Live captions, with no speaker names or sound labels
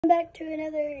Back to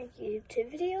another YouTube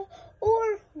video,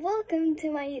 or welcome to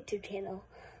my YouTube channel.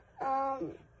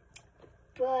 I'm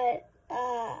playing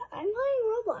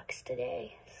Roblox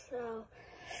today, so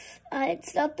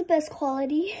it's not the best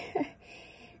quality.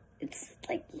 It's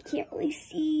like you can't really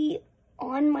see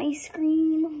on my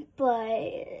screen, but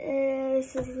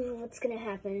this is what's gonna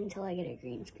happen until I get a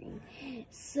green screen.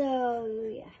 So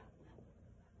yeah.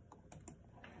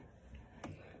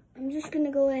 I'm just gonna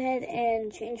go ahead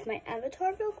and change my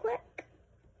avatar real quick,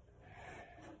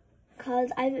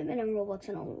 cause I haven't been on Roblox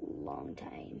in a long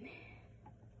time.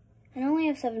 And I only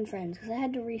have 7 friends, cause I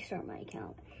had to restart my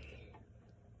account.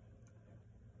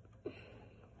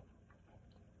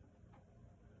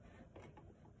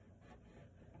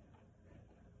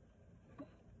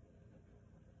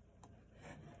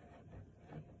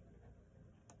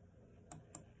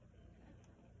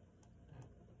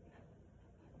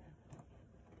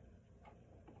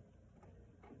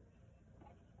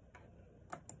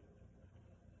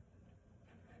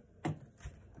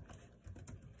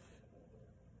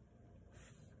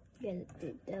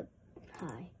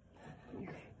 Hi.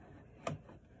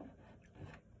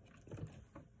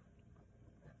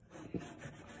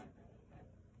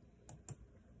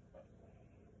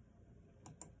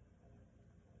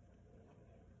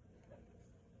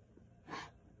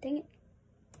 Dang it.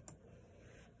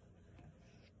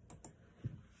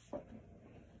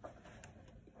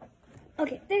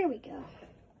 Okay, there we go.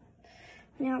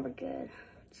 Now we're good.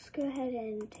 Let's go ahead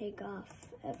and take off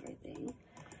everything.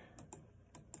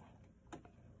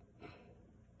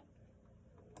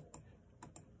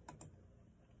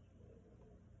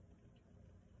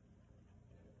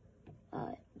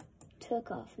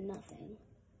 Took off nothing.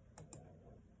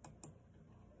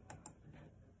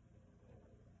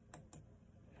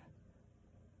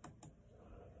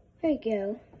 There you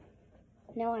go.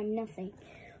 Now I'm nothing.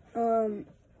 Or,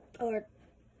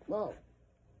 well,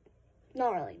 not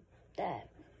really that.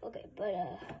 Okay,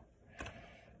 but,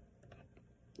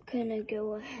 gonna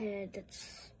go ahead.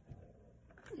 That's,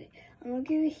 okay. I'm gonna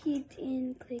go ahead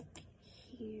and click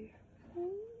here.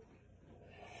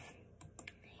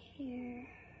 Here.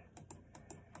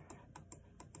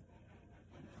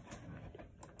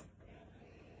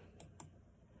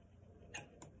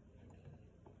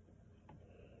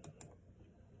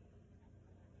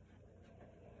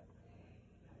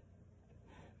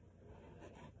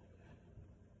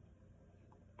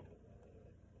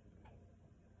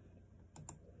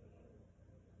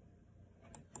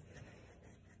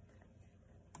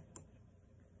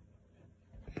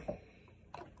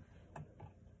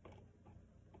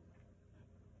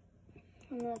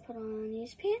 I'm gonna put on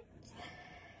these pants,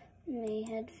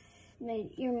 my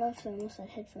earmuffs, I almost had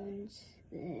headphones,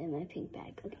 and my pink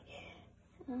bag. Okay.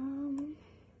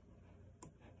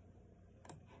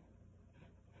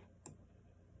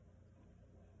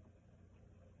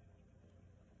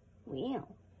 Wow.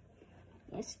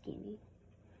 That's skinny.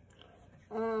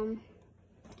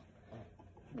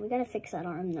 We gotta fix that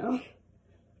arm though.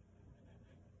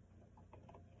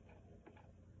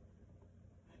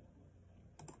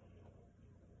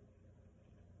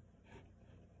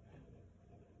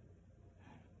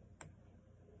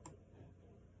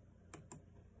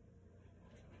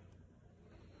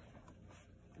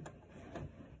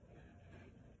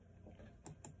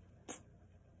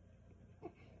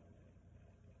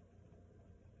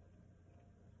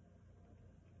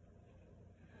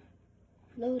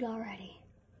 Load already.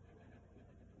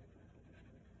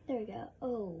 There we go.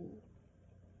 Oh.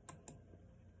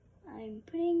 I'm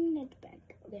putting it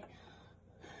back. Okay.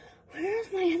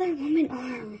 Where's my other woman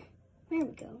arm? There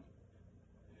we go.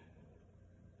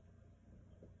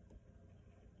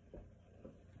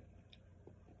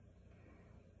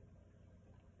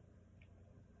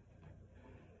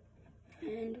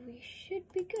 And we should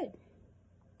be good.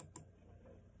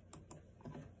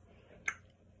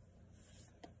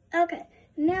 Okay,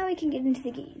 now we can get into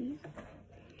the game.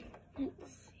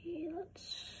 Let's see,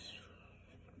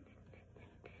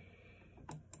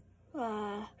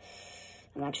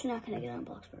 I'm actually not gonna get on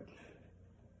Bloxburg.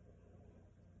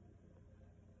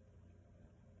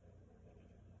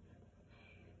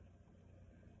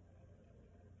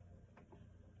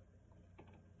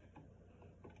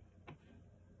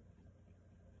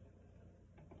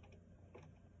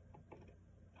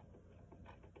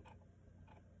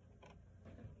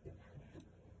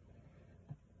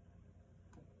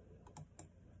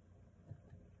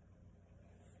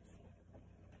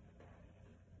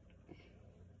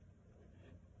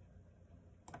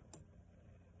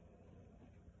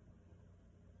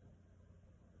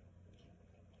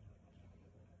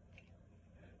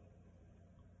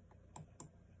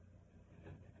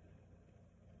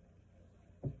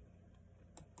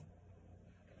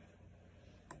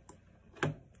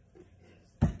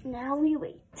 now we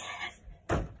wait.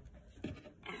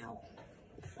 Ow.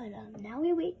 But now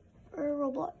we wait for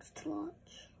Roblox to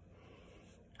launch.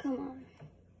 Come on.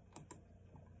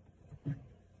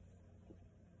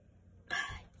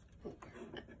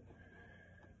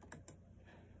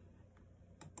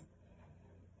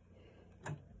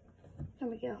 There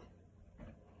we go.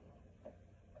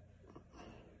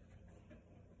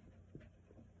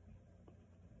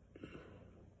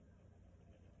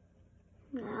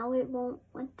 Now it won't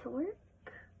want to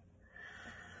work.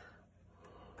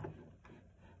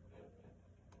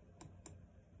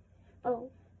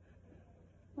 Oh.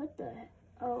 What the heck?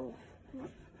 Oh.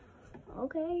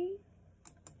 Okay.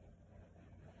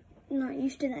 I'm not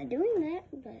used to that doing that,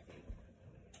 but...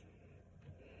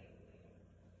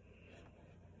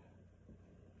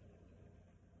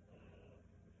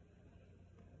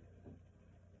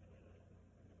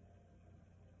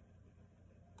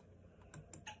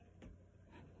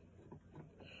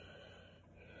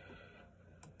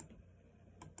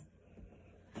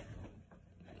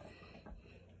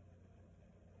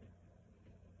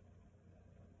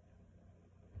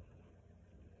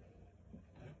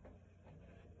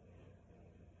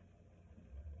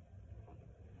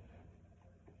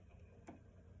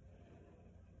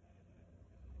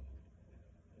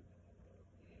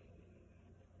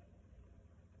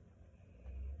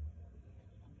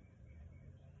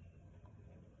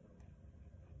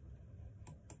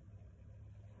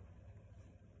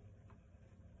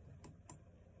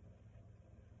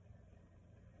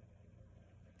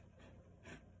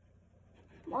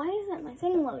 Why isn't my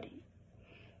thing loading?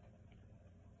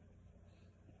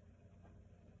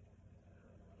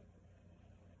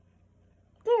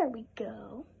 There we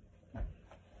go.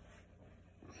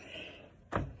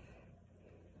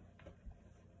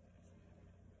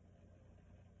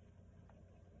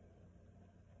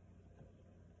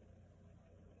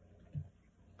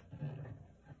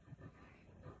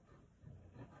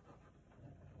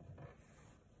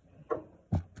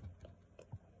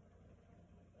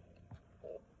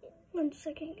 One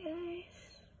second, guys.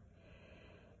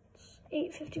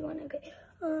 It's 8:51. Okay.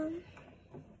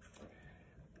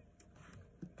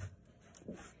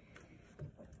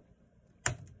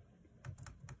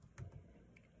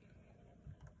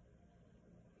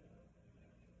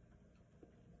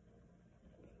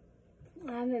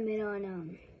 I haven't been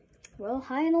on World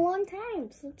High in a long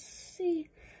time. So let's see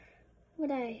what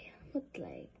I look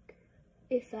like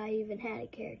if I even had a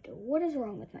character. What is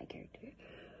wrong with my character?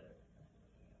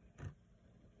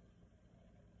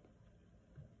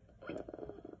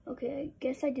 Okay, I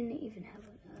guess I didn't even have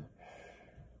one.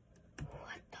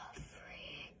 What the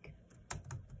frick?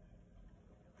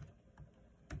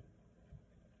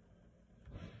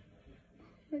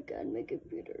 Oh my god, my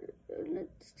computer.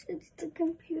 It's the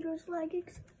computer's lagging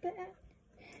so bad.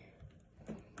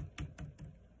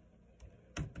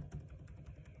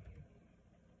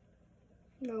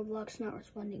 Roblox not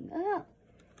responding. Ah!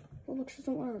 Roblox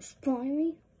doesn't want to respond to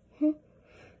me? Huh?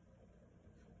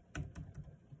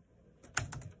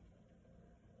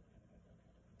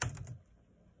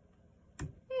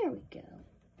 There we go.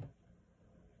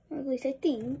 Or at least I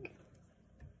think.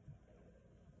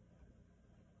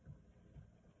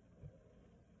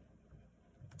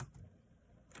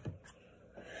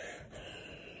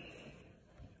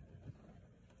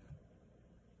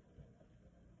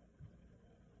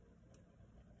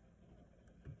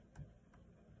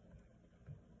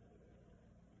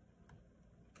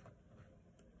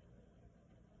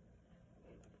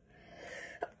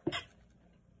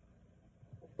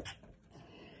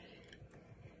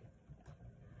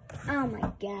 Oh my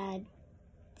god.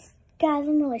 Guys,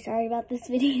 I'm really sorry about this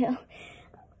video.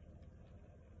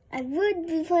 I would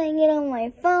be playing it on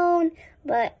my phone,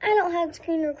 but I don't have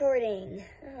screen recording.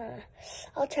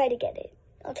 I'll try to get it.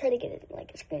 I'll try to get it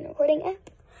like a screen recording app.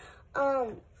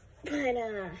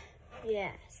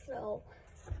 Yeah, so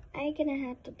I'm gonna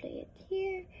have to play it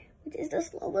here, which is the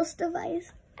slowest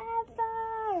device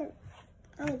ever.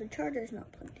 Oh, the charger's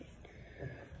not plugged in.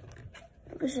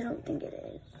 Because I don't think it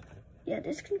is. Yeah,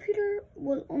 this computer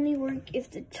will only work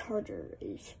if the charger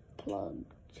is plugged,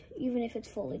 even if it's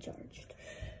fully charged.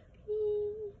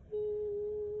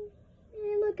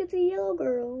 Hey, look, it's a yellow,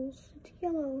 girls. It's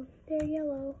yellow. They're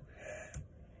yellow.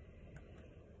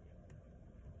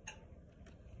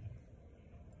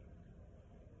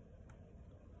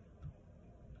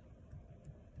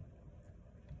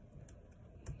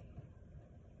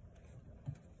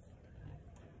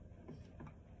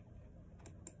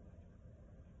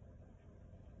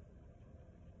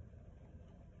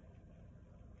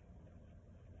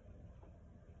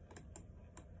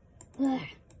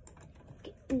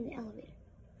 Get in the elevator.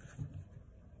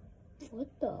 What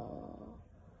the?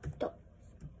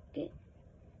 Get.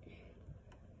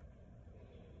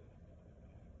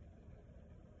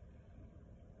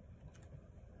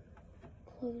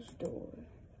 Close door.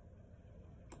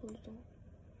 Close door.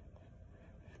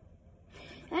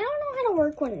 I don't know how to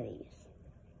work one of these.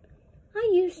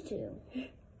 I used to.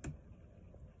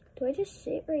 Do I just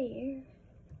sit right here?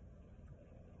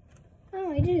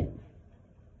 Oh, I do.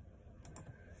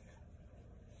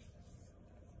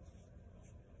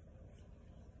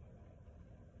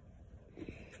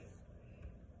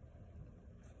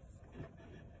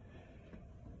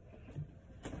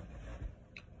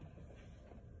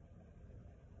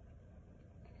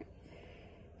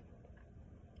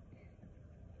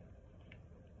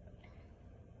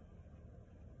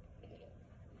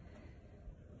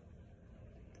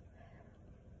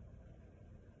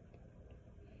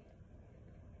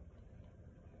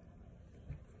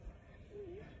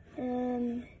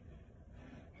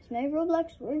 Has my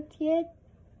Roblox worked yet?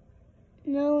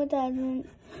 No, it hasn't.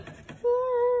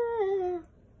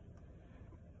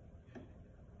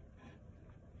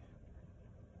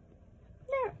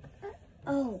 There.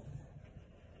 Oh.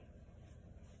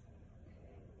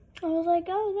 I was like,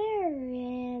 oh, there,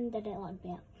 and that didn't lock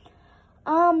me out.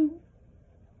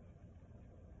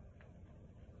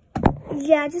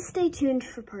 Yeah, just stay tuned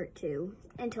for part 2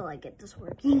 until I get this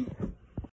working.